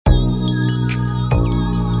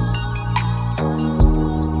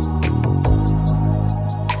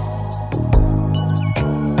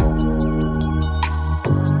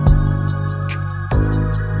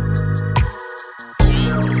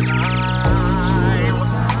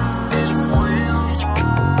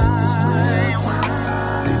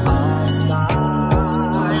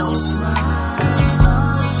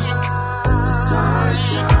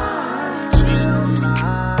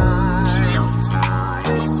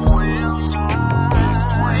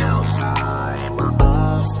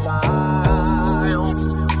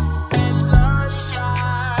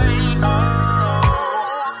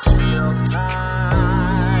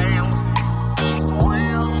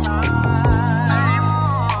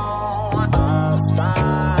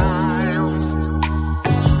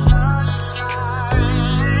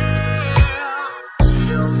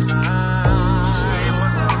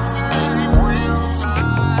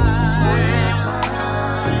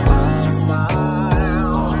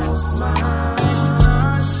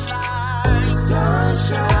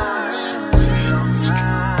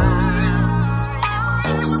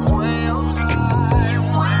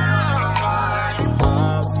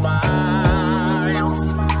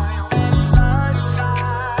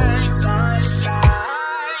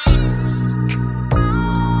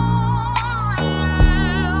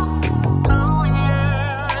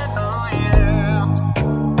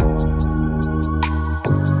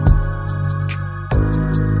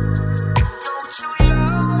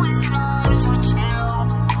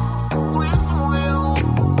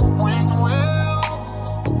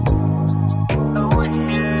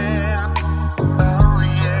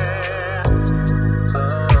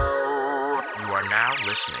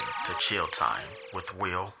listening to Chill Time with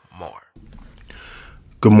Will Moore.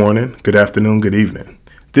 Good morning, good afternoon, good evening.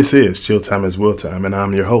 This is Chill Time is Will Time, and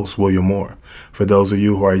I'm your host, William Moore. For those of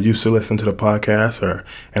you who are used to listening to the podcast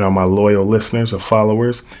and are my loyal listeners or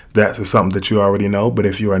followers, that's something that you already know. But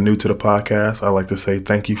if you are new to the podcast, I'd like to say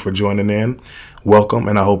thank you for joining in. Welcome,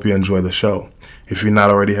 and I hope you enjoy the show. If you've not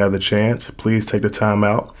already had the chance, please take the time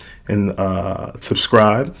out and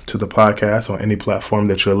subscribe to the podcast on any platform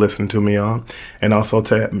that you're listening to me on, and also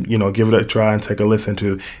give it a try and take a listen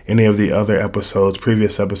to any of the other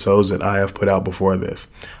previous episodes that I have put out before this.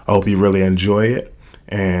 I hope you really enjoy it,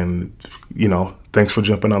 and thanks for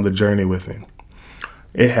jumping on the journey with me.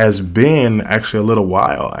 It has been actually a little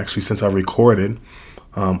while since I recorded.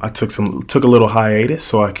 I took a little hiatus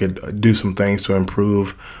so I could do some things to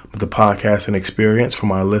improve the podcasting experience for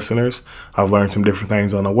my listeners. I've learned some different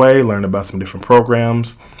things on the way, learned about some different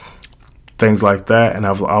programs, things like that, and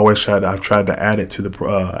I've tried to add it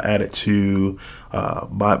to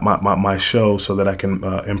my show so that I can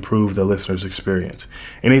improve the listener's experience.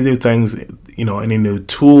 Any new things, any new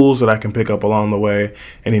tools that I can pick up along the way,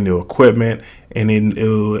 any new equipment, any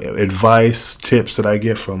new advice, tips that I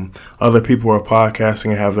get from other people who are podcasting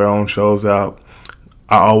and have their own shows out.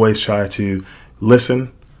 I always try to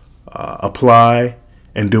listen, apply,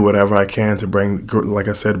 and do whatever I can to bring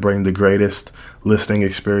the greatest listening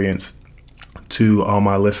experience to all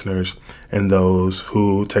my listeners and those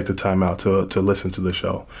who take the time out to listen to the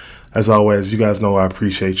show. As always, you guys know I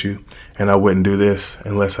appreciate you, and I wouldn't do this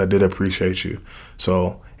unless I did appreciate you.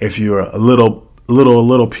 So if you're a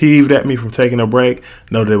little peeved at me from taking a break,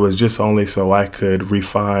 know that it was just only so I could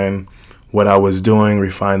refine what I was doing,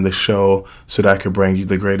 refine the show so that I could bring you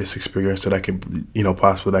the greatest experience that I could,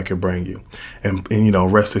 possibly that I could bring you. And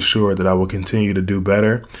rest assured that I will continue to do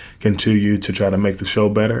better, continue to try to make the show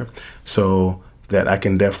better so that I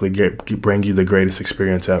can definitely bring you the greatest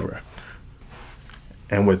experience ever.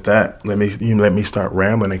 And with that, let me start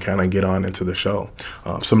rambling and kind of get on into the show.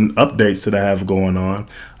 Some updates that I have going on.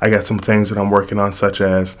 I got some things that I'm working on, such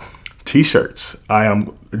as T-shirts. I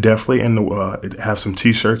am definitely have some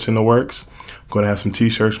T-shirts in the works. I'm going to have some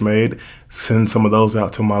T-shirts made. Send some of those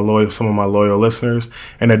out to some of my loyal listeners,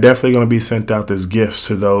 and they're definitely going to be sent out as gifts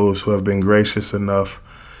to those who have been gracious enough,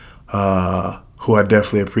 who I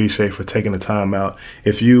definitely appreciate for taking the time out.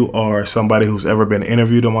 If you are somebody who's ever been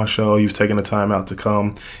interviewed on my show, you've taken the time out to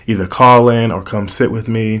come either call in or come sit with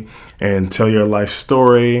me and tell your life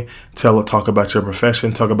story, talk about your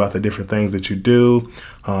profession, talk about the different things that you do,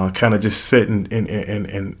 kind of just sit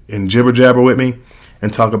and jibber jabber with me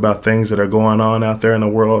and talk about things that are going on out there in the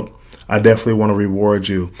world. I definitely want to reward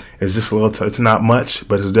you. It's just a little, it's not much,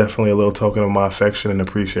 but it's definitely a little token of my affection and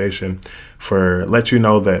appreciation for let you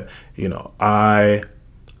know that, I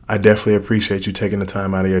definitely appreciate you taking the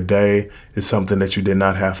time out of your day. It's something that you did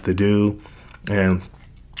not have to do. And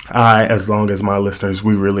as long as my listeners,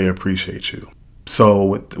 we really appreciate you. So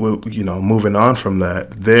with moving on from that,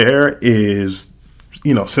 there is,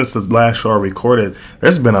 since the last show I recorded,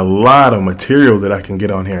 there's been a lot of material that I can get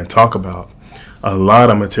on here and talk about. A lot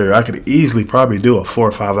of material. I could easily probably do a 4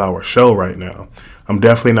 or 5 hour show right now. I'm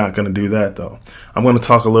definitely not going to do that, though. I'm going to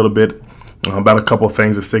talk a little bit about a couple of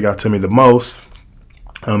things that stick out to me the most.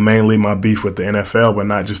 Mainly my beef with the NFL, but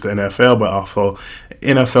not just the NFL, but also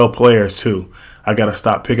NFL players too. I got to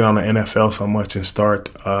stop picking on the NFL so much and start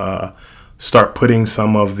putting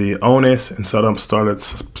some of the onus and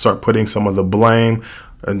start putting some of the blame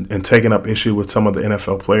and taking up issue with some of the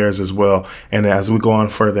NFL players as well. And as we go on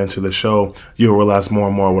further into the show, you'll realize more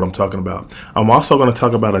and more what I'm talking about. I'm also going to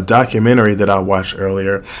talk about a documentary that I watched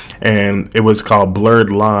earlier, and it was called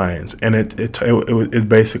Blurred Lines. And it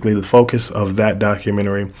basically, the focus of that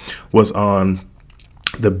documentary was on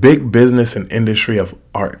the big business and industry of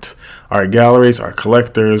art galleries, art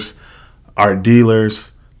collectors, art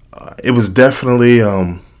dealers. It was definitely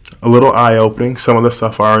a little eye-opening. Some of the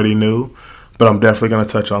stuff I already knew, but I'm definitely going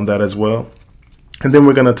to touch on that as well. And then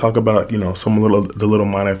we're going to talk about, the little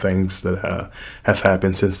minor things that have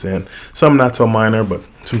happened since then. Some not so minor, but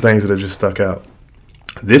some things that have just stuck out.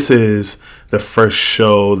 This is the first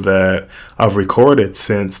show that I've recorded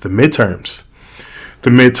since the midterms.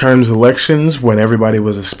 The midterms elections, when everybody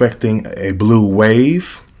was expecting a blue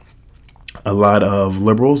wave. A lot of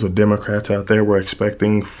liberals or Democrats out there were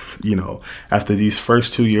expecting, after these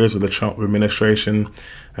first 2 years of the Trump administration,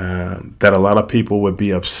 that a lot of people would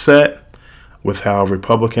be upset with how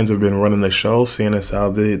Republicans have been running the show, seeing as how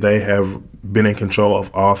they have been in control of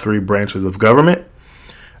all three branches of government.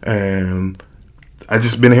 And I've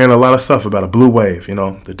just been hearing a lot of stuff about a blue wave.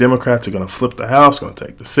 The Democrats are going to flip the House, going to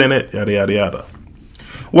take the Senate, yada, yada, yada.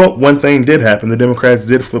 Well, one thing did happen. The Democrats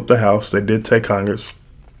did flip the House. They did take Congress.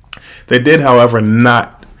 They did, however,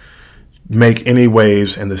 not make any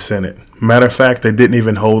waves in the Senate. Matter of fact, they didn't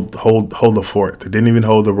even hold the fort. They didn't even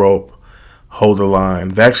hold the rope, hold the line.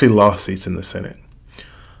 They actually lost seats in the Senate.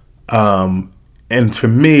 And to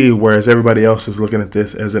me, whereas everybody else is looking at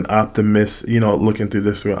this as an optimist, looking through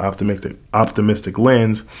this through an optimistic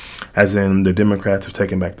lens, as in the Democrats have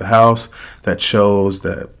taken back the House, that shows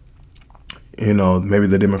that, maybe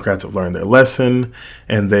the Democrats have learned their lesson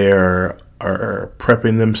and they are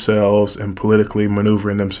prepping themselves and politically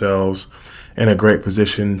maneuvering themselves in a great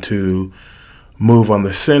position to move on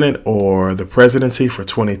the Senate or the presidency for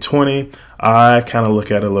 2020. I kind of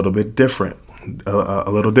look at it a little bit differently.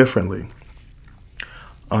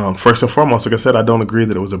 First and foremost, like I said, I don't agree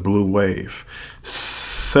that it was a blue wave.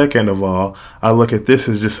 Second of all, I look at this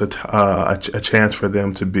as just a chance for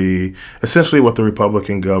them to be essentially what the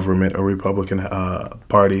Republican government or Republican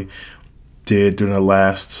Party did during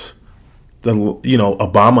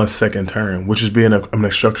Obama's second term, which is being an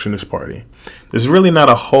obstructionist party. There's really not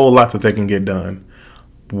a whole lot that they can get done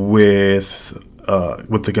with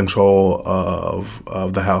the control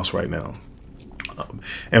of the House right now.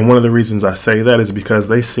 And one of the reasons I say that is because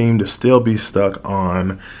they seem to still be stuck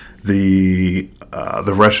on the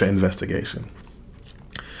Russia investigation.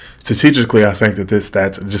 Strategically, I think that's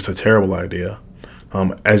just a terrible idea.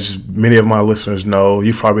 As many of my listeners know,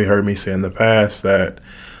 you've probably heard me say in the past that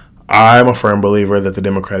I'm a firm believer that the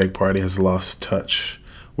Democratic Party has lost touch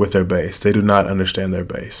with their base. They do not understand their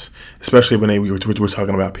base, especially when we're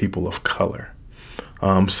talking about people of color.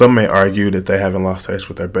 Some may argue that they haven't lost touch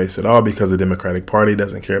with their base at all because the Democratic Party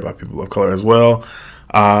doesn't care about people of color as well.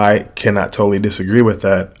 I cannot totally disagree with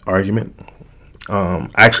that argument.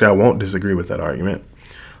 Actually, I won't disagree with that argument.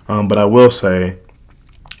 But I will say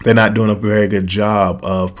they're not doing a very good job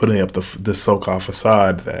of putting up the so-called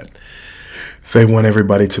facade that they want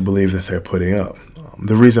everybody to believe that they're putting up.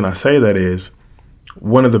 The reason I say that is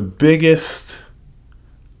one of the biggest,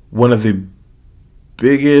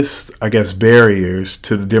 I guess, barriers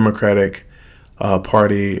to the Democratic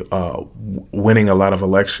Party winning a lot of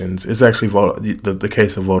elections is actually the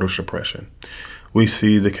case of voter suppression. We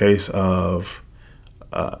see the case of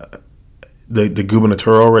the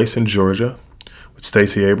gubernatorial race in Georgia with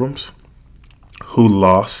Stacey Abrams, who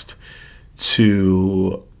lost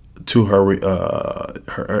to her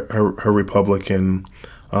Republican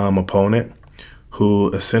opponent,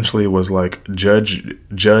 who essentially was like judge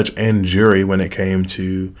and jury when it came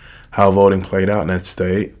to how voting played out in that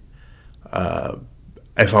state.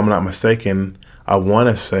 If I'm not mistaken, I want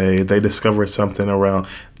to say they discovered something around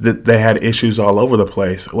that they had issues all over the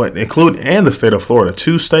place, including and the state of Florida,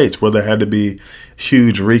 2 states where there had to be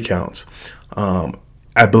huge recounts.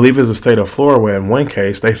 I believe it's the state of Florida where in one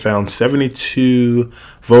case they found 72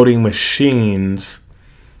 voting machines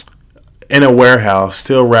in a warehouse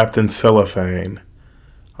still wrapped in cellophane.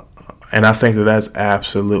 And I think that's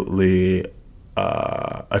absolutely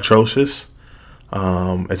atrocious.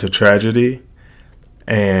 It's a tragedy.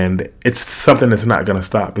 And it's something that's not going to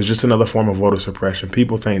stop. It's just another form of voter suppression.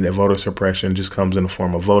 People think that voter suppression just comes in the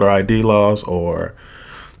form of voter ID laws or,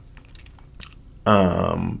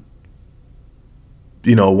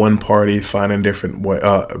 one party finding different way,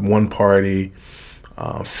 one party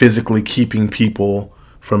physically keeping people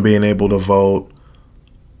from being able to vote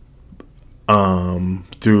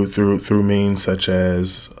through means such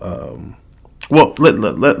as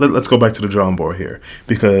let's go back to the drawing board here,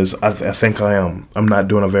 because I think I'm not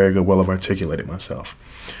doing a very good well of articulating myself.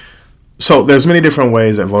 So there's many different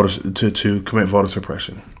ways that voters to commit voter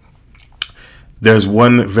suppression. There's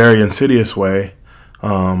one very insidious way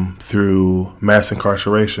through mass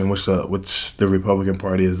incarceration, which the Republican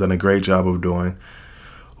Party has done a great job of doing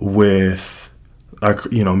with how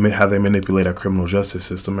they manipulate our criminal justice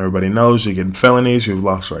system. Everybody knows you get felonies, you've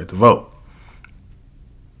lost the right to vote.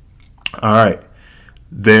 All right.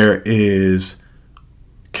 There is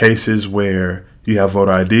cases where you have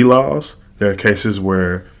voter ID laws. There are cases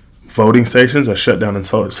where voting stations are shut down in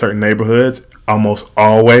certain neighborhoods, almost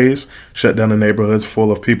always shut down in neighborhoods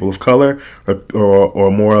full of people of color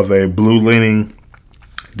or more of a blue-leaning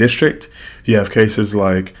district. You have cases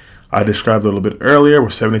like I described a little bit earlier,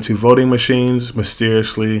 where 72 voting machines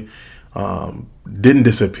mysteriously didn't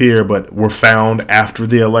disappear, but were found after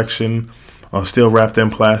the election, still wrapped in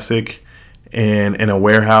plastic in a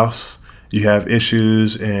warehouse. You have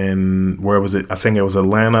issues in, where was it? I think it was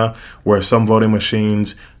Atlanta, where some voting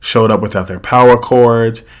machines showed up without their power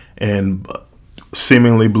cords and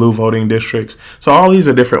seemingly blue voting districts. So all these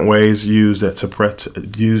are different ways used as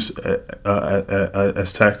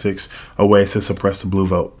tactics or ways to suppress the blue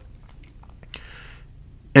vote.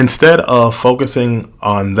 Instead of focusing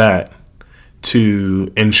on that,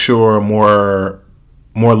 to ensure more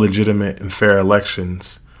legitimate and fair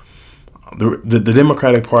elections. The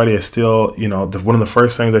Democratic Party is still, one of the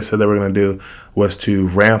first things they said they were going to do was to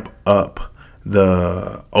ramp up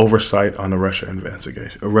the oversight on the Russia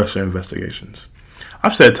investigations.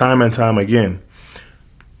 I've said time and time again,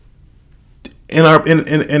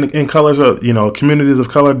 in colors of, communities of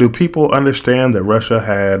color, do people understand that Russia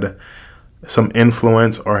had some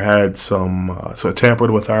influence or had some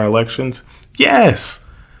tampered with our elections? Yes.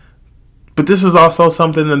 But this is also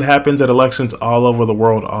something that happens at elections all over the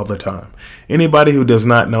world all the time. Anybody who does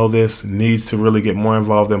not know this needs to really get more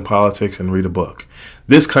involved in politics and read a book.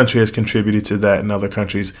 This country has contributed to that in other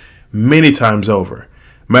countries many times over.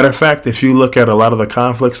 Matter of fact, if you look at a lot of the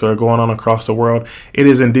conflicts that are going on across the world, it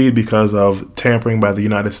is indeed because of tampering by the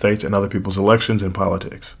United States and other people's elections and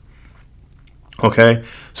politics. Okay?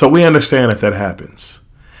 So we understand that happens.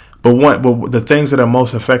 But the things that are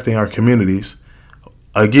most affecting our communities,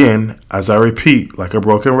 again, as I repeat, like a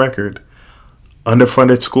broken record,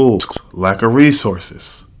 underfunded schools, lack of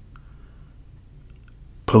resources,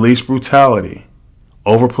 police brutality,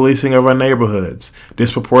 over-policing of our neighborhoods,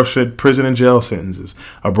 disproportionate prison and jail sentences,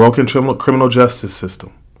 a broken criminal justice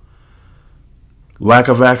system, lack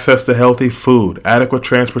of access to healthy food, adequate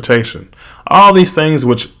transportation, all these things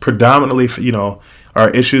which predominantly, are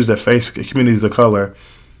issues that face communities of color.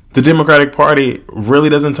 The Democratic Party really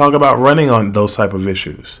doesn't talk about running on those type of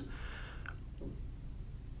issues.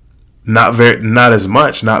 Not as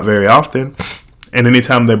much, not very often. And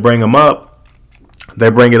anytime they bring them up, they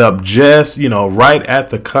bring it up just, right at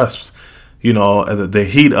the cusps, the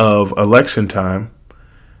heat of election time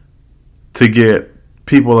to get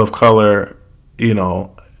people of color,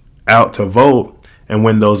 out to vote and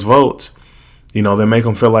win those votes. They make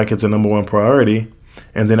them feel like it's a number one priority.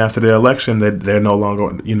 And then after the election, they're no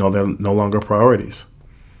longer priorities.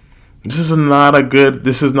 This is not a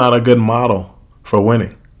good model for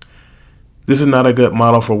winning. This is not a good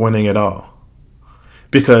model for winning at all.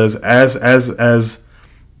 Because as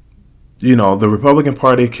the Republican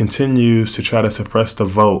Party continues to try to suppress the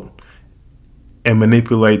vote and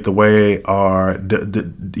manipulate the way our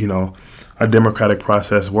democratic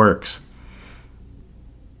process works,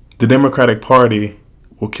 the Democratic Party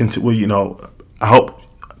will continue. I hope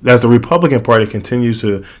as the Republican Party continues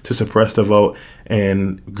to suppress the vote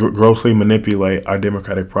and grossly manipulate our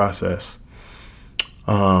democratic process,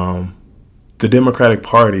 the Democratic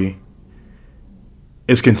Party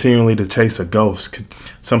is continually to chase a ghost,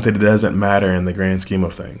 something that doesn't matter in the grand scheme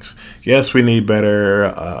of things. Yes, we need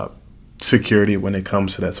better security when it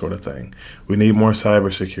comes to that sort of thing. We need more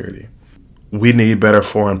cybersecurity. We need better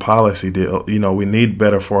foreign policy we need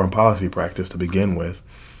better foreign policy practice to begin with,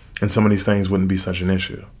 and some of these things wouldn't be such an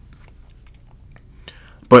issue.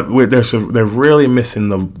 But they're really missing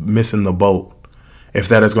the boat if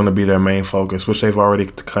that is going to be their main focus, which they've already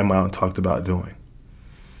come out and talked about doing.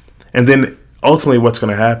 And then ultimately what's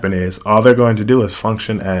going to happen is all they're going to do is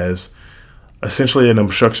function as essentially an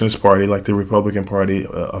obstructionist party like the Republican Party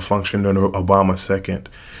functioned during Obama's second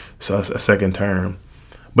term.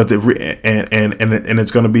 But and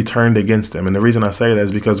it's going to be turned against them. And the reason I say that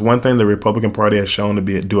is because one thing the Republican Party has shown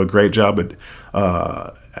to do a great job at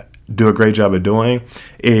doing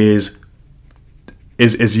is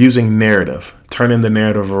using narrative, turning the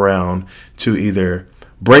narrative around to either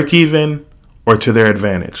break even or to their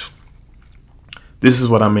advantage. This is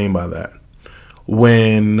what I mean by that.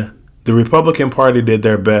 When the Republican Party did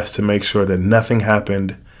their best to make sure that nothing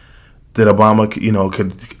happened, that Obama,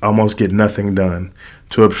 could almost get nothing done,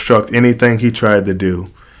 to obstruct anything he tried to do,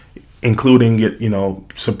 including get,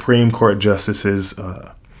 Supreme Court justices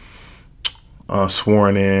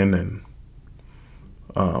sworn in and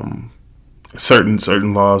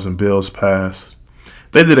certain laws and bills passed.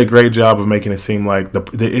 They did a great job of making it seem like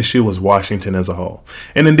the issue was Washington as a whole.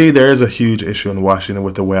 And indeed, there is a huge issue in Washington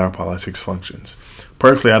with the way our politics functions.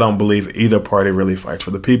 Personally, I don't believe either party really fights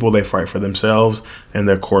for the people. They fight for themselves and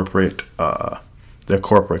their corporate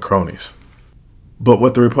cronies. But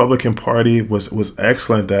what the Republican Party was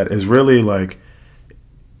excellent at is really making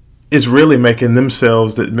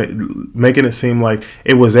making it seem like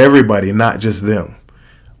it was everybody, not just them.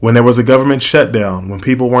 When there was a government shutdown, when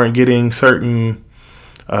people weren't getting certain,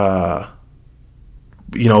 some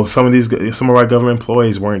of our government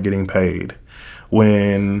employees weren't getting paid,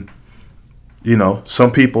 when,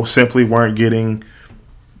 some people simply weren't getting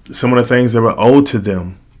some of the things that were owed to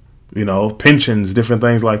them, pensions, different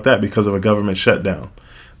things like that because of a government shutdown.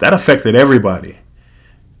 That affected everybody.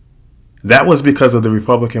 That was because of the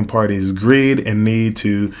Republican Party's greed and need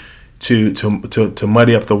to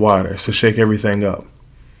muddy up the waters, to shake everything up.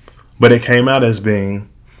 But it came out as being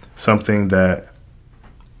something that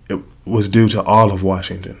it was due to all of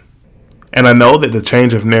Washington. And I know that the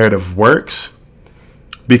change of narrative works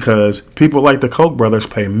because people like the Koch brothers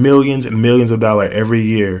pay millions and millions of dollars every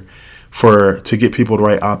year to get people to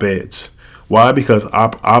write op-eds. Why? Because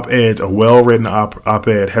op-eds, a well-written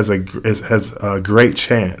op-ed has a great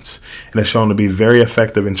chance and is shown to be very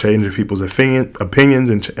effective in changing people's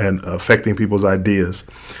opinions and affecting people's ideas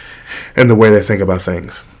and the way they think about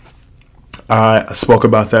things. I spoke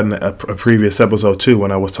about that in a previous episode too,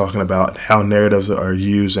 when I was talking about how narratives are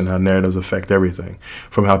used and how narratives affect everything,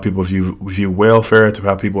 from how people view welfare to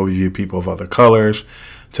how people view people of other colors,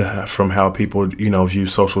 from how people view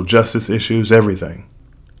social justice issues, everything.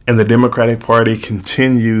 And the Democratic Party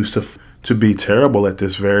continues to be terrible at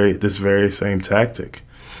this very same tactic.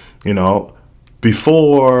 During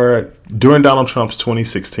Donald Trump's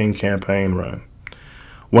 2016 campaign run,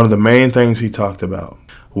 one of the main things he talked about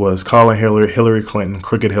was calling Hillary Clinton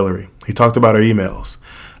Crooked Hillary. He talked about her emails,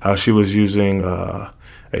 how she was using an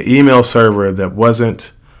email server that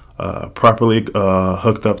wasn't properly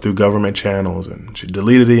hooked up through government channels, and she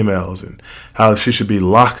deleted emails, and how she should be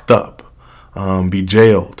locked up. Be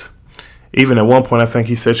jailed. Even at one point, I think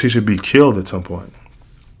he said she should be killed at some point.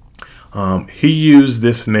 He used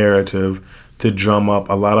this narrative to drum up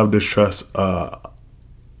a lot of distrust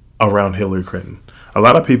around Hillary Clinton. A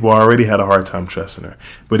lot of people already had a hard time trusting her,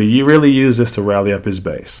 but he really used this to rally up his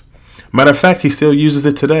base. Matter of fact, he still uses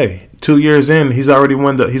it today. 2 years in, he's already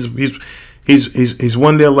won he's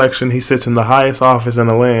won the election. He sits in the highest office in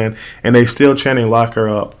the land, and they still chanting "lock her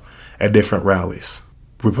up" at different rallies.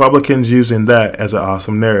 Republicans using that as an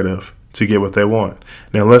awesome narrative to get what they want.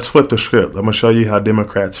 Now let's flip the script. I'm going to show you how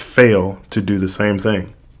Democrats fail to do the same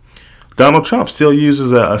thing. Donald Trump still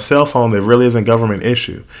uses a cell phone that really isn't a government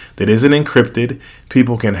issue, that isn't encrypted.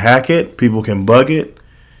 People can hack it. People can bug it.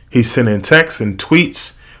 He's sending texts and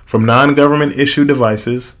tweets from non-government issue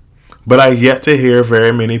devices. But I yet to hear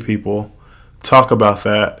very many people talk about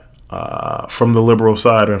that from the liberal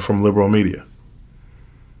side and from liberal media.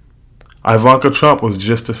 Ivanka Trump was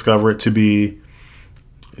just discovered to be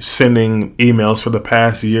sending emails for the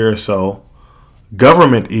past year or so,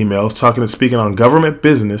 government emails, speaking on government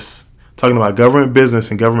business, talking about government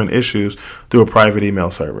business and government issues through a private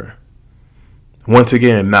email server. Once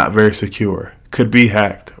again, not very secure. Could be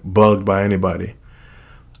hacked, bugged by anybody.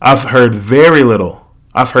 I've heard very little.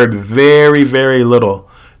 I've heard very, very little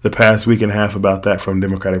the past week and a half about that from the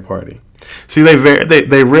Democratic Party. See,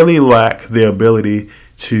 they really lack the ability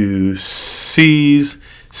to seize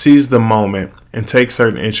the moment and take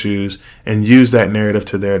certain issues and use that narrative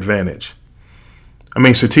to their advantage. I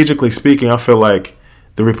mean, strategically speaking, I feel like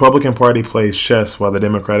the Republican Party plays chess while the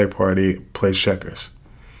Democratic Party plays checkers.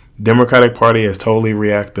 Democratic Party is totally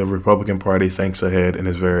reactive. Republican Party thinks ahead and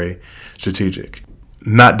is very strategic.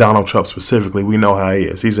 Not Donald Trump specifically. We know how he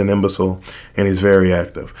is. He's an imbecile and he's very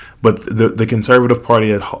active. But the Conservative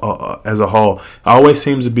Party as a whole always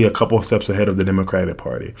seems to be a couple of steps ahead of the Democratic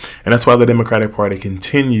Party. And that's why the Democratic Party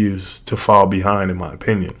continues to fall behind, in my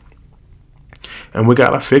opinion. And we got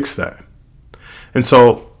to fix that. And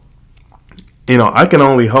so, I can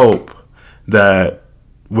only hope that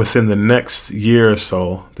within the next year or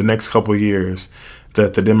so, the next couple of years,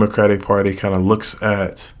 that the Democratic Party kind of looks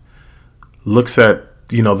at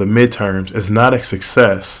the midterms as not a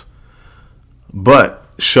success, but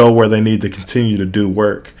show where they need to continue to do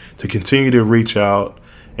work, to continue to reach out,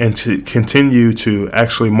 and to continue to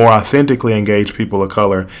actually more authentically engage people of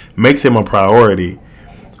color, make them a priority,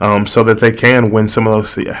 so that they can win some of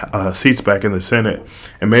those seats back in the Senate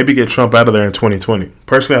and maybe get Trump out of there in 2020.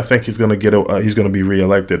 Personally, I think he's going to be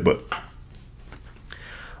reelected, but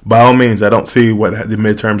by all means, I don't see what the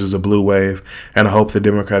midterms as a blue wave, and I hope the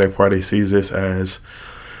Democratic Party sees this as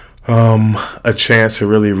a chance to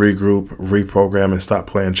really regroup, reprogram, and stop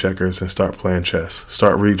playing checkers and start playing chess.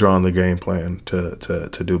 Start redrawing the game plan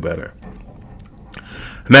to do better.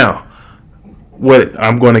 Now,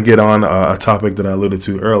 I'm going to get on a topic that I alluded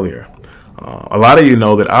to earlier. A lot of you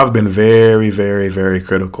know that I've been very, very, very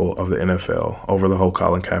critical of the NFL over the whole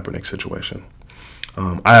Colin Kaepernick situation.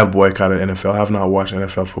 I have boycotted NFL. I have not watched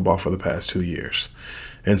NFL football for the past 2 years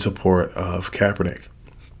in support of Kaepernick.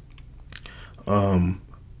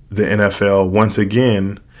 The NFL, once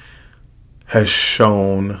again, has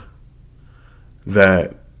shown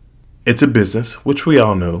that it's a business, which we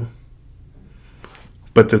all know,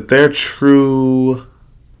 but that their true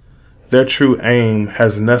aim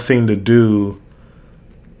has nothing to do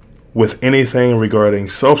with anything regarding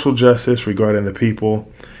social justice, regarding the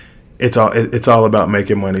people. It's all about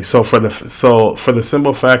making money. So for the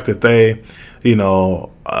simple fact that they,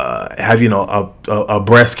 have a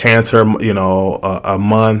breast cancer a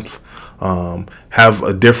month, have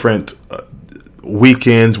a different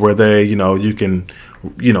weekends where they you can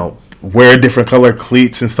wear different color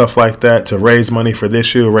cleats and stuff like that to raise money for this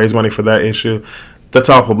issue, raise money for that issue. That's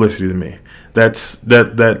all publicity to me. That's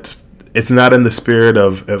it's not in the spirit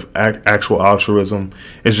of actual altruism.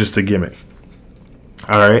 It's just a gimmick.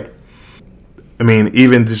 All right. I mean,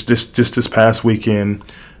 even just this past weekend,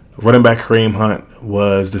 running back Kareem Hunt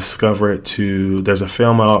was discovered there's a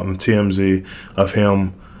film out on TMZ of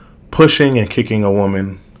him pushing and kicking a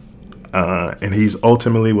woman, and he's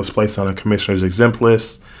ultimately was placed on a commissioner's exempt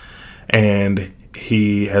list, and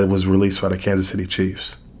he was released by the Kansas City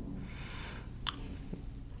Chiefs.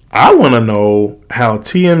 I want to know how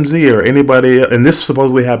TMZ or anybody, and this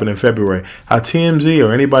supposedly happened in February, how TMZ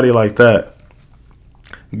or anybody like that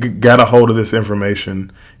got a hold of this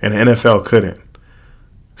information and the NFL couldn't.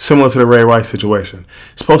 Similar to the Ray Rice situation.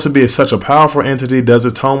 It's supposed to be such a powerful entity, does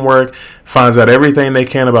its homework, finds out everything they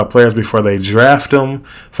can about players before they draft them,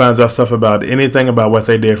 finds out stuff about anything about what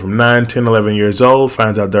they did from 9, 10, 11 years old,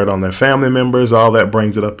 finds out dirt on their family members, all that,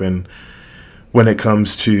 brings it up in when it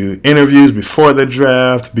comes to interviews before the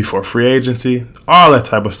draft, before free agency, all that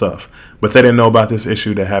type of stuff. But they didn't know about this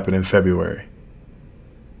issue that happened in February.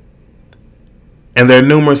 And there are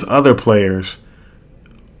numerous other players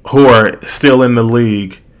who are still in the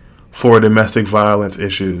league for domestic violence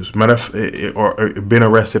issues, or been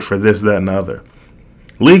arrested for this, that, and the other.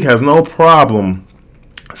 League has no problem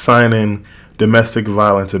signing domestic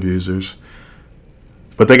violence abusers,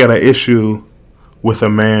 but they got an issue with a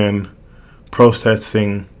man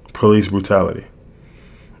protesting police brutality.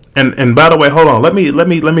 And by the way, hold on. Let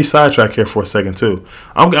me sidetrack here for a second too.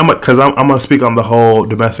 I'm gonna speak on the whole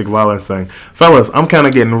domestic violence thing, fellas. I'm kind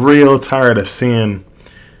of getting real tired of seeing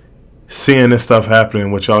this stuff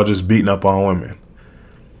happening with y'all just beating up on women.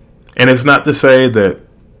 And it's not to say that,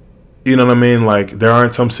 you know what I mean, like there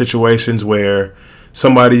aren't some situations where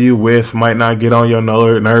somebody you with might not get on your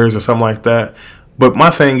nerves or something like that. But my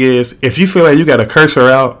thing is, if you feel like you got to curse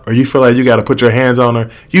her out or you feel like you got to put your hands on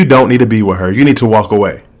her, you don't need to be with her. You need to walk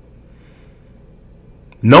away.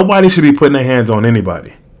 Nobody should be putting their hands on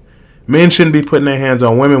anybody. Men shouldn't be putting their hands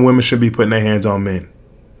on women. Women should be putting their hands on men.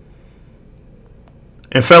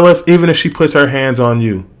 And fellas, even if she puts her hands on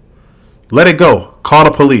you, let it go. Call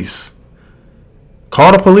the police.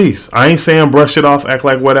 Call the police. I ain't saying brush it off, act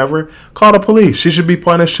like whatever. Call the police. She should be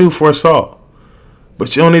punished too for assault.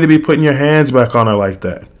 But you don't need to be putting your hands back on her like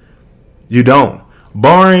that. You don't.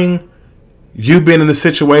 Barring you been in a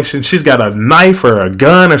situation, she's got a knife or a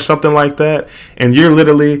gun or something like that, and you're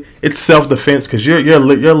literally, it's self-defense because your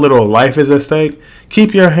literal life is at stake.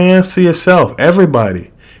 Keep your hands to yourself.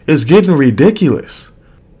 Everybody. It's getting ridiculous.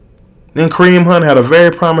 Then Kareem Hunt had a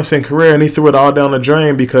very promising career, and he threw it all down the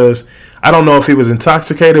drain because I don't know if he was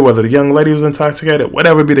intoxicated, whether the young lady was intoxicated,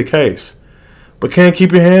 whatever be the case. But can't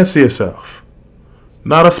keep your hands to yourself.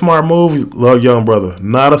 Not a smart move, young brother.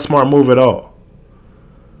 Not a smart move at all.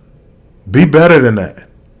 Be better than that.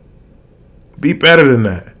 Be better than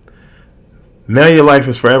that. Now your life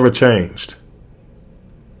is forever changed.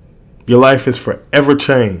 Your life is forever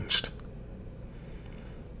changed.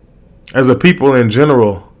 As a people in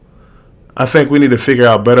general, I think we need to figure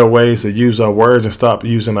out better ways to use our words and stop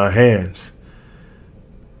using our hands.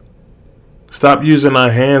 Stop using our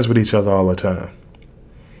hands with each other all the time.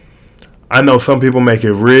 I know some people make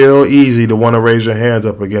it real easy to want to raise your hands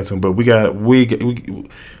up against them, but we got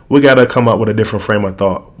to come up with a different frame of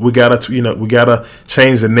thought. We got to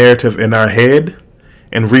change the narrative in our head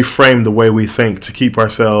and reframe the way we think to keep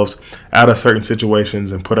ourselves out of certain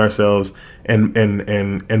situations and put ourselves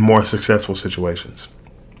in more successful situations.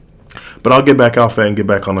 But I'll get back off that and get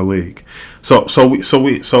back on the league. So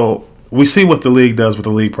we see what the league does, what the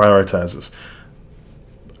league prioritizes.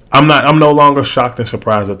 I'm no longer shocked and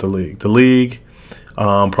surprised at the league. The league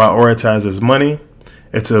prioritizes money.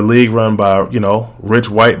 It's a league run by, rich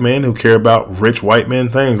white men who care about rich white men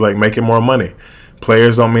things like making more money.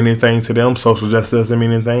 Players don't mean anything to them. Social justice doesn't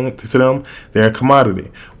mean anything to them. They're a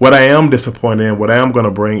commodity. What I am disappointed in, what I am going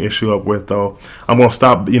to bring issue up with, though, I'm going to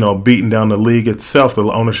stop, beating down the league itself, the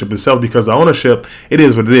ownership itself, because the ownership, it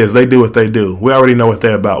is what it is. They do what they do. We already know what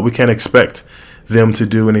they're about. We can't expect them to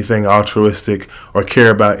do anything altruistic or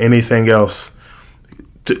care about anything else,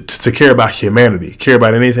 to care about humanity, care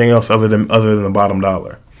about anything else other than the bottom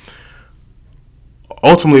dollar.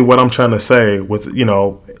 Ultimately, what I'm trying to say with,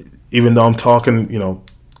 even though I'm talking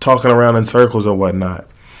around in circles or whatnot,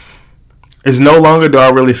 is no longer do I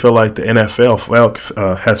really feel like the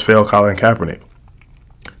NFL has failed Colin Kaepernick.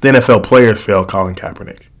 The NFL players failed Colin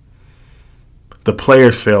Kaepernick. The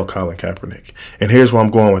players failed Colin Kaepernick. And here's where I'm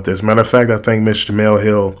going with this. Matter of fact, I think Mr. Jamel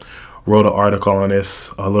Hill wrote an article on this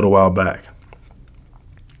a little while back.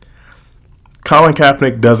 Colin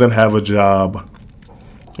Kaepernick doesn't have a job.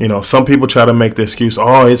 Some people try to make the excuse,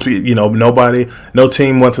 no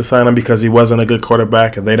team wants to sign him because he wasn't a good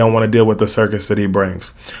quarterback and they don't want to deal with the circus that he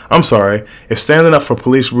brings. I'm sorry. If standing up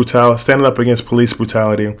against police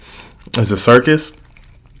brutality is a circus,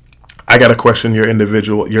 I got to question your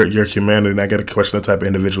humanity, and I got to question the type of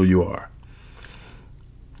individual you are.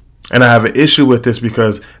 And I have an issue with this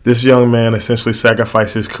because this young man essentially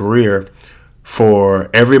sacrificed his career for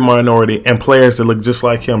every minority and players that look just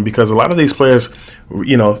like him, because a lot of these players,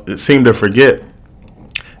 seem to forget,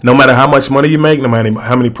 no matter how much money you make, no matter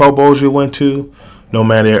how many Pro Bowls you went to, no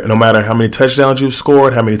matter how many touchdowns you've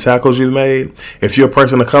scored, how many tackles you've made, if you're a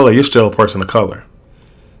person of color, you're still a person of color.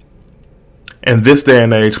 In this day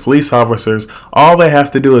and age, police officers, all they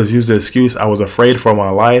have to do is use the excuse, I was afraid for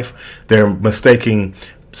my life. They're mistaking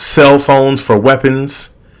cell phones for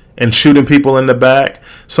weapons and shooting people in the back.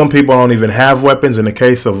 Some people don't even have weapons. In the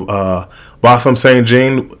case of Botham St.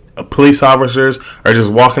 Jean, police officers are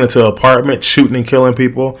just walking into an apartment, shooting and killing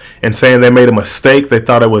people and saying they made a mistake. They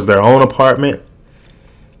thought it was their own apartment.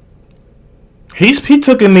 He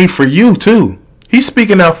took a knee for you, too. He's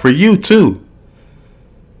speaking out for you, too.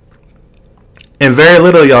 And very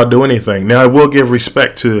little of y'all do anything. Now, I will give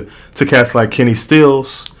respect to cats like Kenny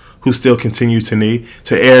Stills, who still continue to knee,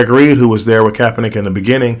 to Eric Reed, who was there with Kaepernick in the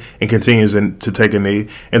beginning and continues to take a knee.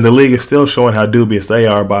 And the league is still showing how dubious they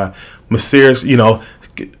are by mysterious,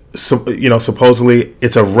 supposedly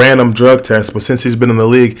it's a random drug test. But since he's been in the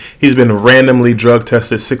league, he's been randomly drug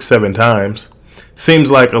tested 6-7 times. Seems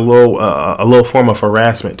like a little form of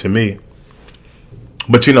harassment to me.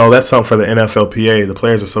 But that's something for the NFLPA, the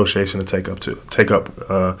Players Association, to take up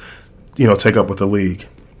with the league.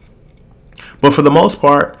 But for the most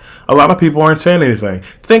part, a lot of people aren't saying anything.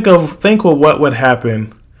 Think of what would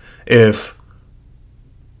happen if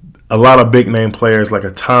a lot of big name players like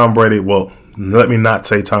a Tom Brady. Well, let me not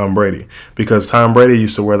say Tom Brady, because Tom Brady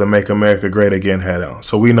used to wear the "Make America Great Again" hat on,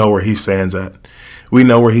 so we know where he stands at. We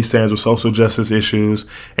know where he stands with social justice issues,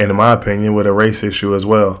 and in my opinion, with a race issue as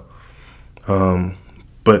well.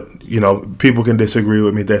 But, people can disagree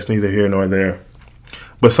with me. That's neither here nor there.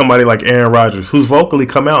 But somebody like Aaron Rodgers, who's vocally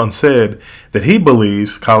come out and said that he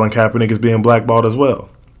believes Colin Kaepernick is being blackballed as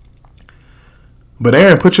well. But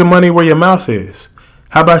Aaron, put your money where your mouth is.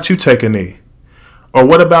 How about you take a knee? Or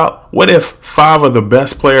what if 5 of the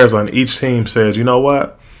best players on each team says, you know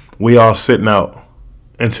what? We all sitting out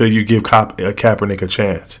until you give Kaepernick a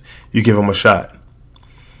chance. You give him a shot.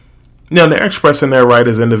 They're expressing their right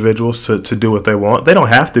as individuals to do what they want. They don't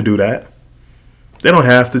have to do that. They don't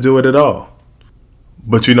have to do it at all.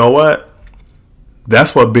 But you know what?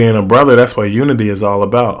 That's what being a brother, that's what unity is all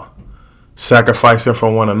about. Sacrificing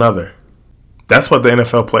for one another. That's what the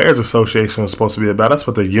NFL Players Association is supposed to be about. That's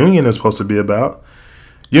what the union is supposed to be about.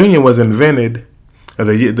 Union was invented,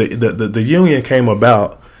 the union came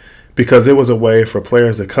about because it was a way for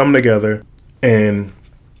players to come together and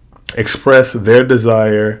express their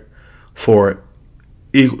desire for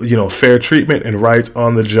fair treatment and rights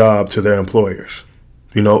on the job to their employers.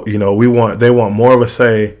 They want more of a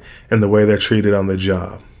say in the way they're treated on the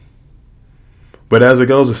job. But as it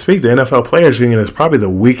goes to speak, the NFL Players Union is probably the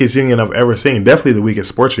weakest union I've ever seen. Definitely the weakest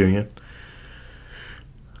sports union.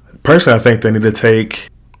 Personally, I think they need to take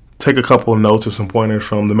a couple of notes or some pointers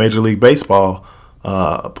from the Major League Baseball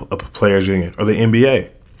Players Union or the NBA.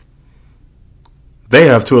 They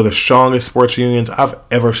have 2 of the strongest sports unions I've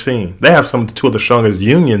ever seen. They have 2 of the strongest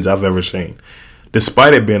unions I've ever seen,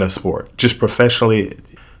 despite it being a sport, just professionally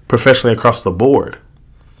across the board.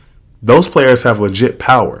 Those players have legit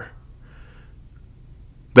power.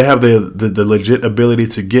 They have the legit ability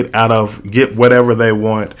to get whatever they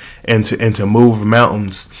want and to move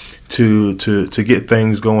mountains to get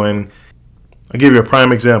things going. I'll give you a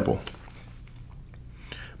prime example.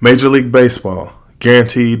 Major League Baseball.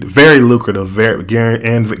 Guaranteed, very lucrative,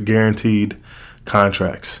 guaranteed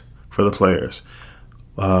contracts for the players.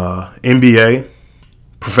 NBA,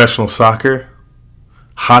 professional soccer,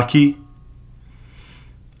 hockey,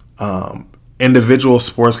 individual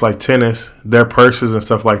sports like tennis, their purses and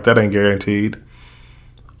stuff like that ain't guaranteed.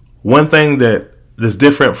 One thing that is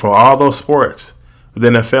different for all those sports, the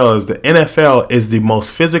NFL, is the NFL is the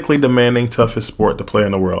most physically demanding, toughest sport to play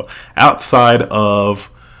in the world. Outside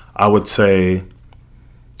of, I would say,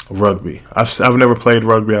 rugby. I've never played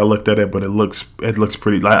rugby. I looked at it, but it looks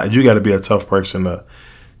pretty. You got to be a tough person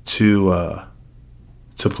to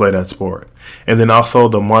play that sport. And then also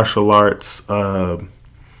the martial arts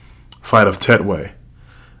fight of Tetway.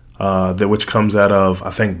 which comes out of,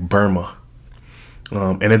 I think, Burma.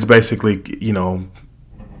 And it's basically,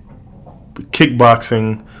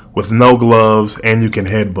 kickboxing with no gloves, and you can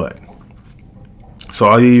headbutt. So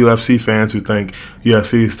all you UFC fans who think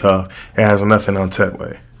UFC is tough, it has nothing on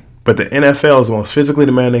Tetway. But the NFL is the most physically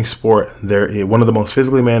demanding sport. They're one of the most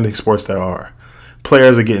physically demanding sports there are.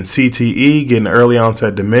 Players are getting CTE, getting early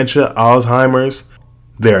onset dementia, Alzheimer's.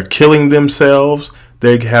 They're killing themselves.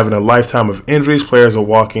 They're having a lifetime of injuries. Players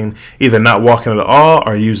are either not walking at all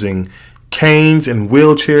or using canes and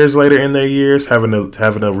wheelchairs later in their years, having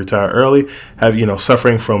to retire early,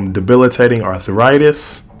 suffering from debilitating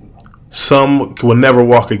arthritis. Some will never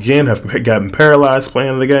walk again, have gotten paralyzed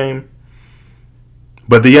playing the game.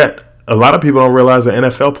 But yet, a lot of people don't realize the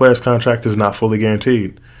NFL player's contract is not fully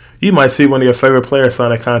guaranteed. You might see one of your favorite players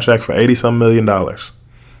sign a contract for $80-some million.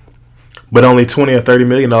 But only $20 or $30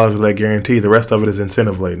 million of that guaranteed. The rest of it is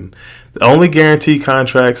incentive laden. The only guaranteed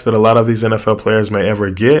contracts that a lot of these NFL players may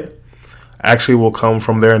ever get actually will come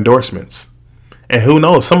from their endorsements. And who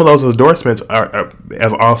knows, some of those endorsements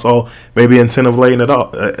have also maybe incentive laden at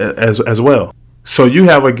all as well. So you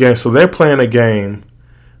have a game. So they're playing a game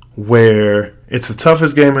where it's the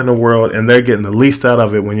toughest game in the world, and they're getting the least out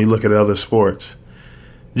of it when you look at other sports.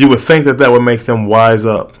 You would think that would make them wise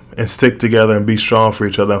up and stick together and be strong for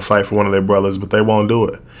each other and fight for one of their brothers, but they won't do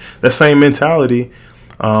it. That same mentality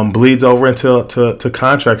bleeds over into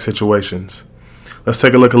contract situations. Let's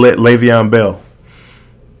take a look at Le'Veon Bell.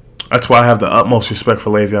 That's why I have the utmost respect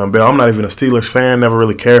for Le'Veon Bell. I'm not even a Steelers fan, never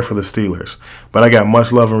really cared for the Steelers, but I got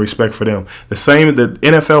much love and respect for them. The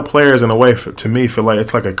NFL players, in a way, to me, feel like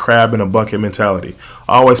it's like a crab in a bucket mentality,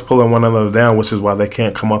 always pulling one another down, which is why they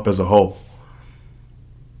can't come up as a whole.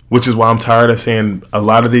 Which is why I'm tired of seeing a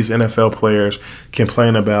lot of these NFL players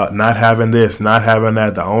complain about not having this, not having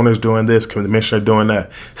that, the owner's doing this, the commissioner doing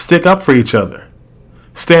that. Stick up for each other.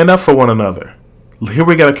 Stand up for one another. Here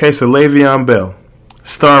we got a case of Le'Veon Bell,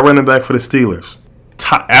 star running back for the Steelers.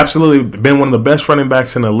 Absolutely been one of the best running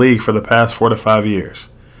backs in the league for the past 4 to 5 years.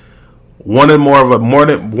 Wanted more of a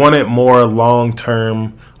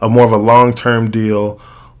long-term deal,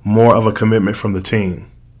 more of a commitment from the team.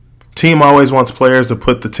 Team always wants players to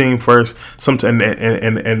put the team first.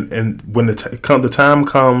 And when the time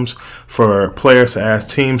comes for players to ask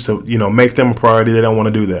teams to make them a priority, they don't want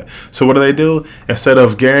to do that. So what do? Instead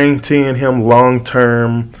of guaranteeing him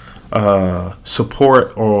long-term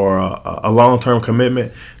support or a long-term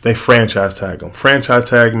commitment, they franchise tag him. Franchise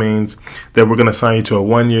tag means that we're going to sign you to a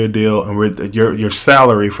 1-year deal, and your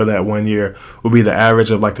salary for that 1 year will be the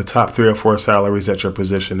average of like the top 3 or 4 salaries at your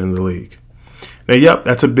position in the league. Now, yep,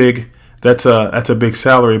 that's a big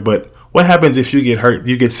salary, but what happens if you get hurt?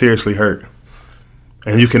 You get seriously hurt,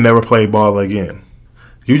 and you can never play ball again.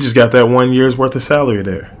 You just got that 1 year's worth of salary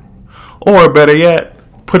there. Or better yet,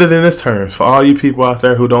 put it in this terms for all you people out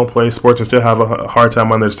there who don't play sports and still have a hard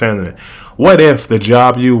time understanding it. What if the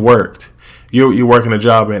job you worked, you're working a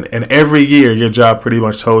job and every year your job pretty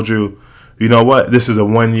much told you, you know what, this is a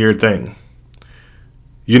 1 year thing.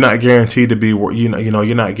 You're not guaranteed to be,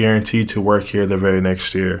 you're not guaranteed to work here the very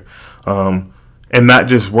next year, and not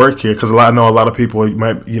just work here. Because I know a lot of people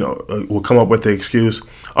might, will come up with the excuse,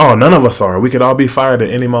 "Oh, none of us are. We could all be fired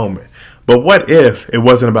at any moment." But what if it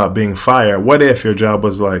wasn't about being fired? What if your job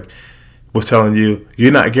was telling you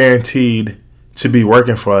you're not guaranteed to be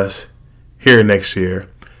working for us here next year?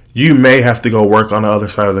 You may have to go work on the other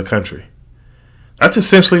side of the country. That's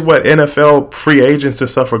essentially what NFL free agents and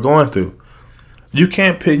stuff are going through. You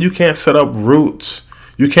can't set up roots.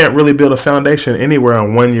 You can't really build a foundation anywhere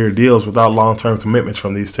on 1 year deals without long-term commitments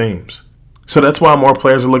from these teams. So that's why more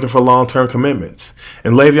players are looking for long-term commitments.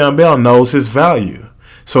 And Le'Veon Bell knows his value.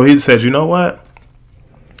 So he said, you know what?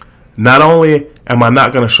 Not only am I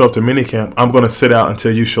not going to show up to minicamp, I'm going to sit out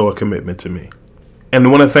until you show a commitment to me.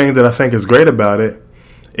 And one of the things that I think is great about it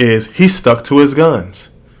is he stuck to his guns.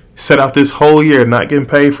 Set out this whole year not getting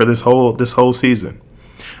paid for this whole season.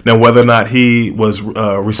 Now, whether or not he was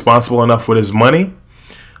responsible enough with his money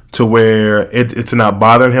to where it's not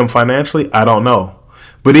bothering him financially, I don't know.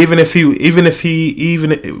 But whether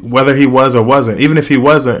he was or wasn't, even if he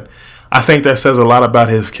wasn't, I think that says a lot about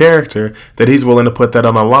his character that he's willing to put that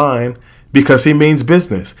on the line because he means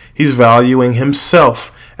business. He's valuing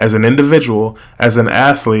himself as an individual, as an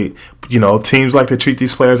athlete. Teams like to treat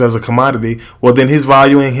these players as a commodity. Well, then he's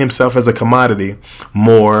valuing himself as a commodity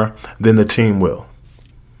more than the team will.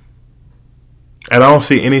 And I don't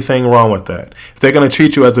see anything wrong with that. If they're going to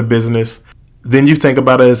treat you as a business, then you think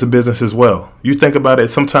about it as a business as well. You think about it,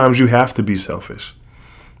 sometimes you have to be selfish.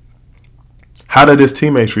 How did his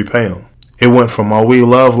teammates repay him? It went from, oh, we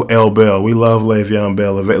love L. Bell, we love Le'Veon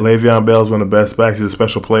Bell. Le'Veon Bell's one of the best backs, he's a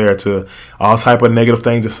special player, to all type of negative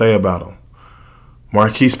things to say about him.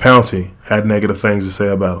 Marquise Pouncey had negative things to say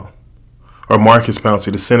about him. Or Marcus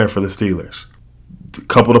Pouncey, the center for the Steelers. A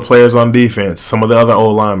couple of the players on defense, some of the other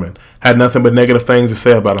old linemen, had nothing but negative things to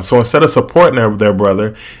say about him. So instead of supporting their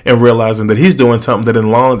brother and realizing that he's doing something that in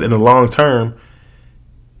the long term,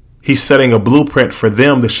 he's setting a blueprint for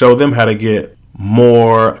them to show them how to get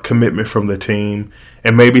more commitment from the team,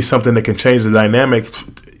 and maybe something that can change the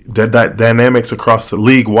dynamics across the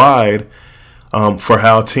league wide, for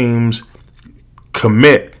how teams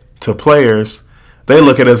commit to players. They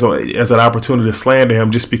look at it as an opportunity to slander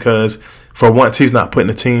him just because, for once, he's not putting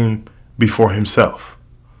the team before himself.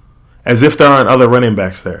 As if there aren't other running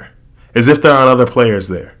backs there. As if there aren't other players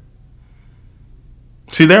there.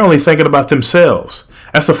 See, they're only thinking about themselves.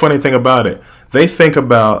 That's the funny thing about it. They're thinking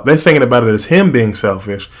about it as him being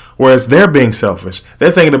selfish, whereas they're being selfish.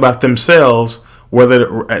 They're thinking about themselves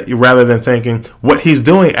rather than thinking what he's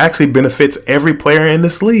doing actually benefits every player in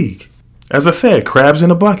this league. As I said, crabs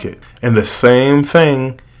in a bucket. And the same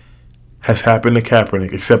thing has happened to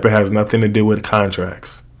Kaepernick, except it has nothing to do with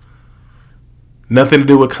contracts. Nothing to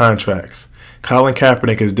do with contracts. Colin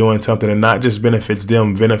Kaepernick is doing something that not just benefits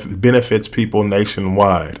them, benefits people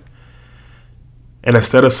nationwide. And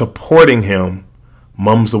instead of supporting him,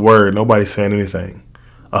 mum's the word, nobody's saying anything.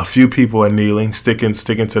 A few people are kneeling, sticking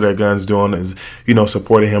to their guns, doing is,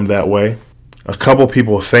 supporting him that way. A couple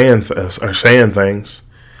people are saying things,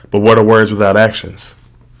 but what are words without actions?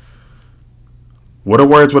 What are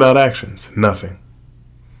words without actions? Nothing.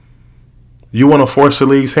 You want to force the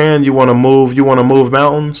league's hand? You want to move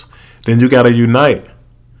mountains? Then you got to unite.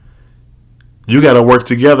 You got to work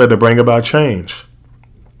together to bring about change.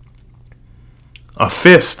 A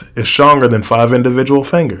fist is stronger than 5 individual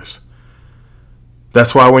fingers.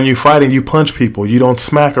 That's why when you're fighting, you punch people. You don't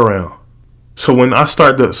smack around. So as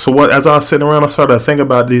I was sitting around, I started to think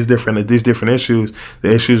about these different issues.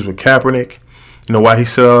 The issues with Kaepernick, why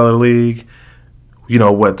he's still out of the league.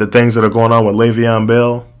 What the things that are going on with Le'Veon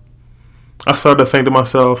Bell. I started to think to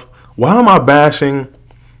myself, why am I bashing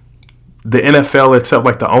the NFL itself,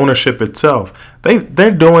 like the ownership itself?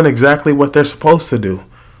 They're doing exactly what they're supposed to do.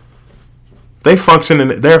 They're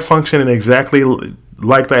functioning exactly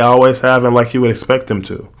like they always have and like you would expect them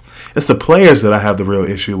to. It's the players that I have the real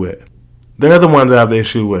issue with. They're the ones I have the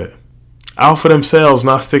issue with. Out for themselves,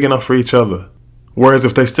 not sticking up for each other. Whereas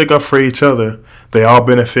if they stick up for each other, they all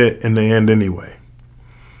benefit in the end anyway.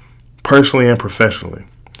 Personally and professionally.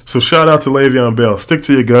 So shout out to Le'Veon Bell. Stick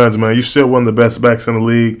to your guns, man. You're still one of the best backs in the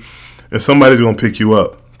league. And somebody's going to pick you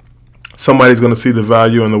up. Somebody's going to see the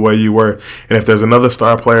value in the way you work. And if there's another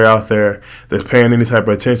star player out there that's paying any type of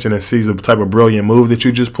attention and sees the type of brilliant move that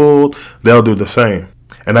you just pulled, they'll do the same.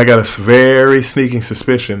 And I got a very sneaking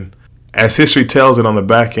suspicion, as history tells it on the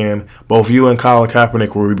back end, both you and Colin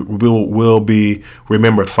Kaepernick will be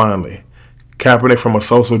remembered fondly. Kaepernick from a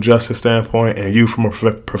social justice standpoint and you from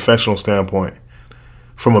a professional standpoint,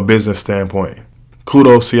 from a business standpoint.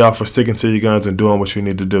 Kudos to y'all for sticking to your guns and doing what you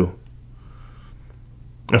need to do.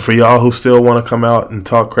 And for y'all who still want to come out and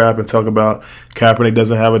talk crap and talk about Kaepernick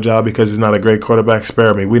doesn't have a job because he's not a great quarterback,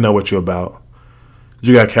 spare me. We know what you're about.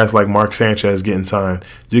 You got cats like Mark Sanchez getting signed.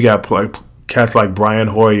 You got cats like Brian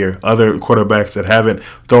Hoyer, other quarterbacks that haven't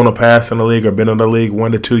thrown a pass in the league or been in the league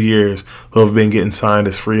 1 to 2 years who have been getting signed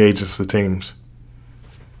as free agents to teams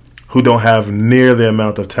who don't have near the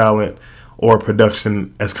amount of talent or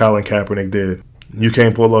production as Colin Kaepernick did. You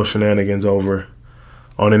can't pull those shenanigans over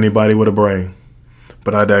on anybody with a brain.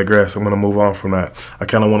 But I digress. I'm going to move on from that. I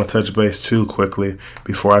kind of want to touch base too quickly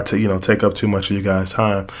before I take up too much of you guys'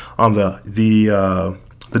 time on the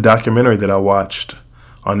documentary that I watched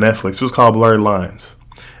on Netflix. It was called Blurred Lines.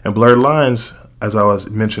 And Blurred Lines, as I was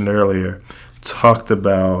mentioned earlier, talked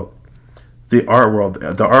about the art world.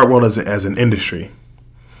 The art world as an industry.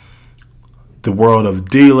 The world of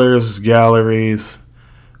dealers, galleries.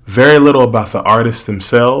 Very little about the artists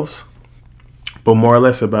themselves, but more or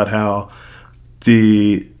less about how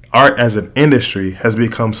the art as an industry has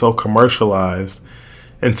become so commercialized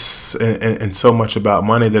and so much about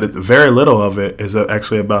money that very little of it is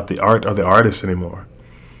actually about the art or the artist anymore.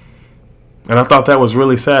 And I thought that was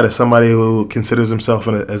really sad as somebody who considers himself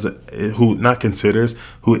who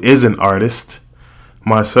is an artist,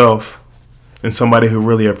 myself, and somebody who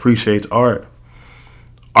really appreciates art.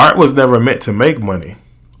 Art was never meant to make money.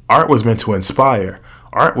 Art was meant to inspire.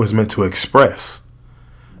 Art was meant to express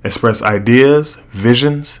ideas,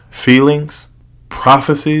 visions, feelings,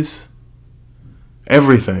 prophecies,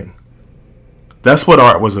 everything. That's what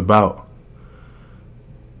art was about.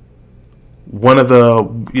 one of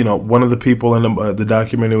the people in the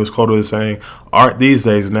documentary was quoted as saying, art these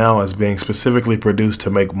days now is being specifically produced to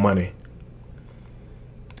make money.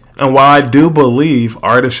 And while I do believe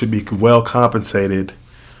artists should be well compensated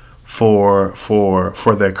for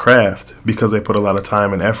their craft, because they put a lot of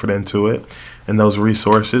time and effort into it, and those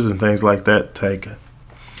resources and things like that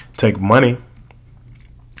take money,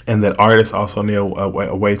 and that artists also need a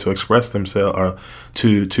way to express themselves or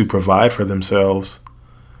to provide for themselves.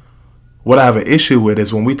 What I have an issue with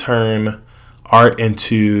is when we turn art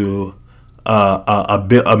into a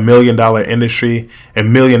 $1 million industry, and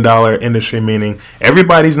 $1 million industry meaning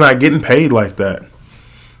everybody's not getting paid like that.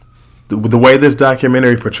 The way this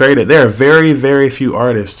documentary portrayed it, there are very, very few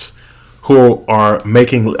artists who are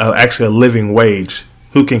making actually a living wage,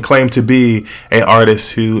 who can claim to be an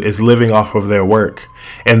artist who is living off of their work.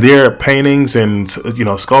 And their paintings and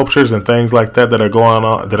sculptures and things like that are going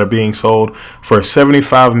on, that are being sold for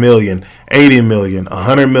 $75 million, $80 million,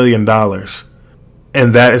 $100 million.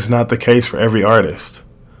 And that is not the case for every artist.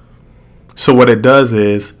 So what it does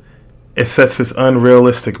is it sets this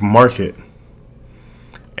unrealistic market.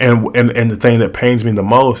 And the thing that pains me the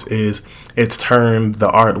most is it's turned the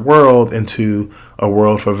art world into a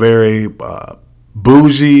world for very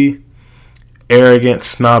bougie, arrogant,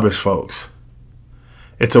 snobbish folks.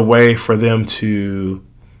 It's a way for them to.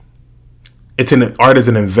 Art is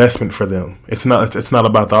an investment for them. It's not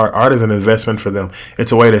about the art. Art is an investment for them.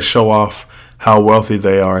 It's a way to show off how wealthy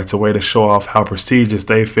they are. It's a way to show off how prestigious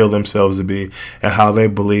they feel themselves to be, and how they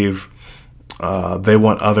believe they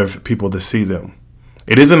want other people to see them.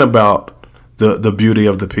 It isn't about the beauty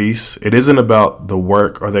of the piece. It isn't about the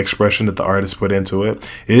work or the expression that the artist put into it.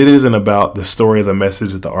 It isn't about the story or the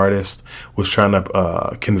message that the artist was trying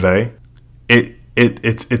to convey.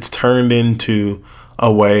 It's turned into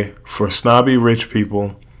a way for snobby rich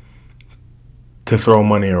people to throw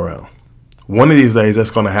money around. One of these days,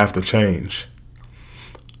 that's going to have to change.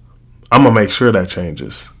 I'm going to make sure that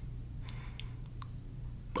changes.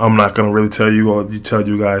 I'm not going to really tell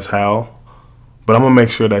you guys how, but I'm going to make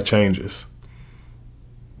sure that changes.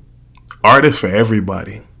 Art is for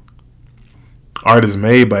everybody. Art is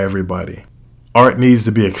made by everybody. Art needs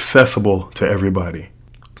to be accessible to everybody.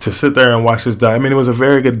 To sit there and watch this it was a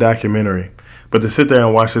very good documentary, but to sit there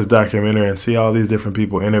and watch this documentary and see all these different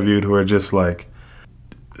people interviewed who are just like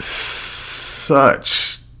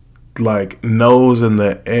such like nose in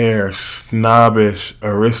the air, snobbish,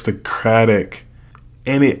 aristocratic,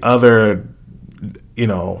 any other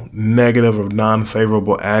negative or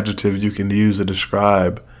non-favorable adjective you can use to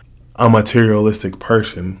describe a materialistic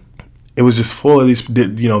person. It was just full of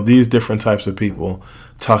these different types of people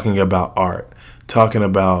talking about art, talking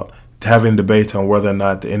about having debates on whether or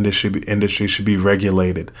not the industry should be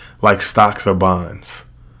regulated like stocks or bonds.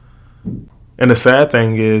 And the sad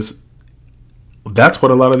thing is, that's what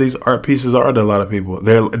a lot of these art pieces are to a lot of people.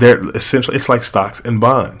 They're essentially, it's like stocks and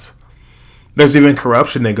bonds. There's even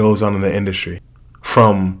corruption that goes on in the industry,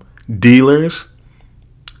 from dealers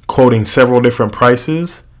quoting several different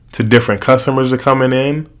prices to different customers that are coming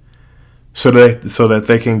in so that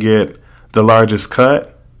they can get the largest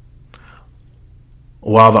cut,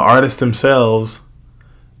 while the artists themselves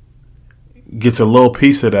gets a little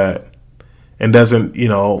piece of that and doesn't,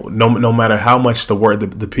 no matter how much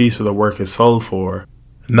the piece of the work is sold for,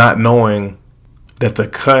 not knowing that the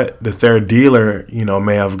cut that their dealer,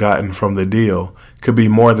 may have gotten from the deal could be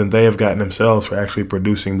more than they have gotten themselves for actually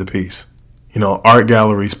producing the piece. Art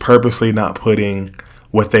galleries purposely not putting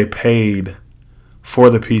what they paid for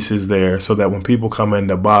the pieces there, so that when people come in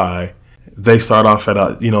to buy, they start off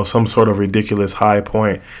at some sort of ridiculous high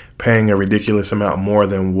point, paying a ridiculous amount more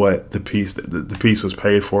than what the piece was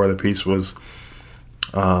paid for. The piece was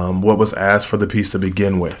what was asked for the piece to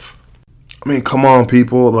begin with. I mean, come on,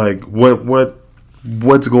 people! Like,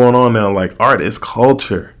 what's going on now? Like, art is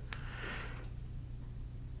culture.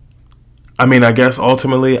 I mean, I guess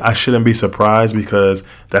ultimately I shouldn't be surprised, because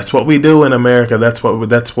that's what we do in America. That's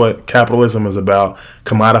what capitalism is about,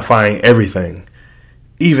 commodifying everything,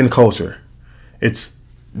 even culture. It's,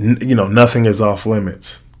 nothing is off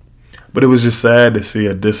limits. But it was just sad to see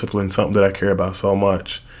a discipline, something that I care about so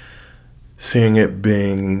much, seeing it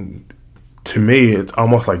being, to me, it's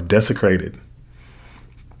almost like desecrated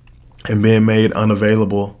and being made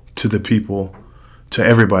unavailable to the people, to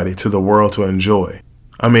everybody, to the world to enjoy.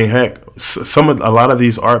 I mean, heck, a lot of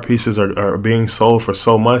these art pieces are being sold for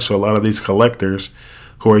so much. So a lot of these collectors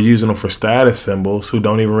who are using them for status symbols, who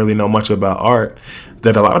don't even really know much about art,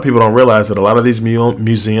 that a lot of people don't realize that a lot of these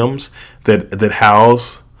museums that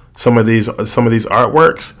house some of these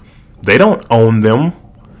artworks, they don't own them.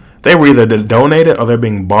 They were either donated or they're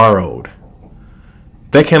being borrowed.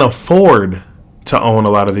 They can't afford to own a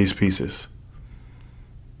lot of these pieces.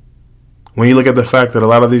 When you look at the fact that a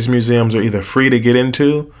lot of these museums are either free to get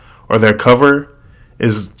into or their cover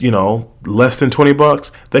is, less than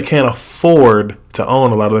 $20, they can't afford to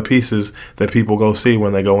own a lot of the pieces that people go see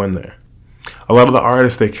when they go in there. A lot of the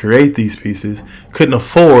artists that create these pieces couldn't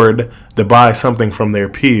afford to buy something from their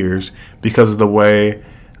peers because of the way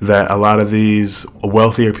that a lot of these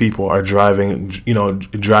wealthier people are driving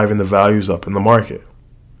the values up in the market.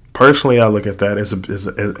 Personally, I look at that as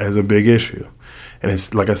a big issue. And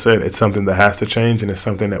it's, like I said, it's something that has to change, and it's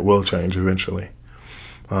something that will change eventually.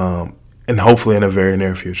 And hopefully in a very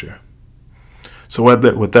near future. So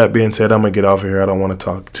with that being said, I'm going to get off of here. I don't want to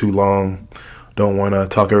talk too long. Don't want to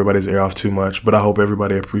talk everybody's ear off too much. But I hope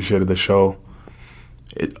everybody appreciated the show.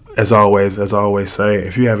 As always say,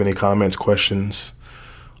 if you have any comments, questions,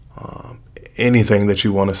 anything that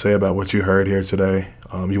you want to say about what you heard here today,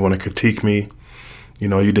 you want to critique me,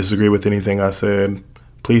 you disagree with anything I said,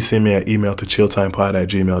 please send me an email to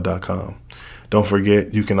chilltimepod@gmail.com. Don't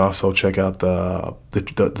forget, you can also check out the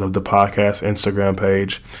podcast Instagram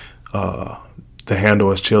page. The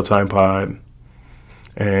handle is ChillTimePod.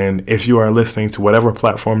 And if you are listening to whatever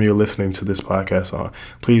platform you're listening to this podcast on,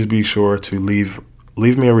 please be sure to leave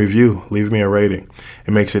me a review, leave me a rating.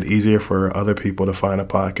 It makes it easier for other people to find a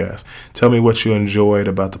podcast. Tell me what you enjoyed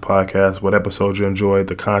about the podcast, what episodes you enjoyed,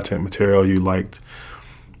 the content material you liked,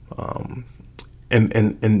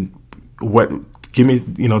 and what.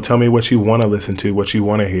 Tell me what you want to listen to, what you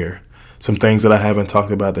want to hear. Some things that I haven't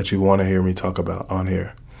talked about that you want to hear me talk about on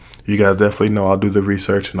here. You guys definitely know I'll do the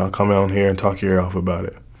research and I'll come on here and talk your ear off about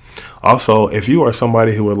it. Also, if you are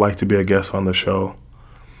somebody who would like to be a guest on the show,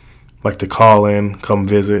 like to call in, come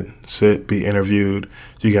visit, sit, be interviewed,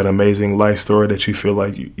 you got an amazing life story that you feel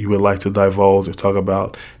like you would like to divulge or talk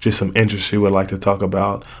about, just some interest you would like to talk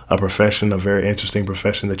about, a profession, a very interesting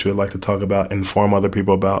profession that you would like to talk about, inform other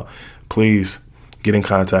people about, please get in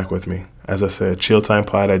contact with me. As I said,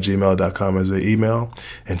 chilltimepod@gmail.com is the email,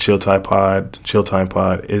 and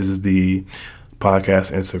chilltimepod is the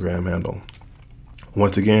podcast Instagram handle.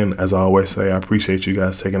 Once again, as I always say, I appreciate you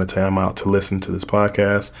guys taking the time out to listen to this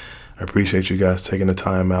podcast. I appreciate you guys taking the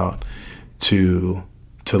time out to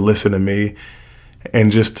listen to me.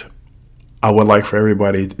 And I would like for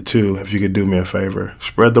everybody to, if you could do me a favor,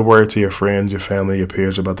 spread the word to your friends, your family, your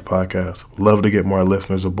peers about the podcast. Love to get more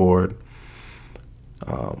listeners aboard.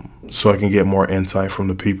 So I can get more insight from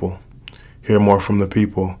the people, hear more from the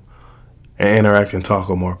people, and interact and talk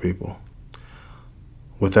with more people.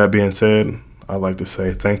 With that being said, I'd like to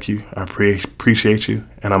say thank you. I appreciate you,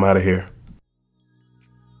 and I'm out of here.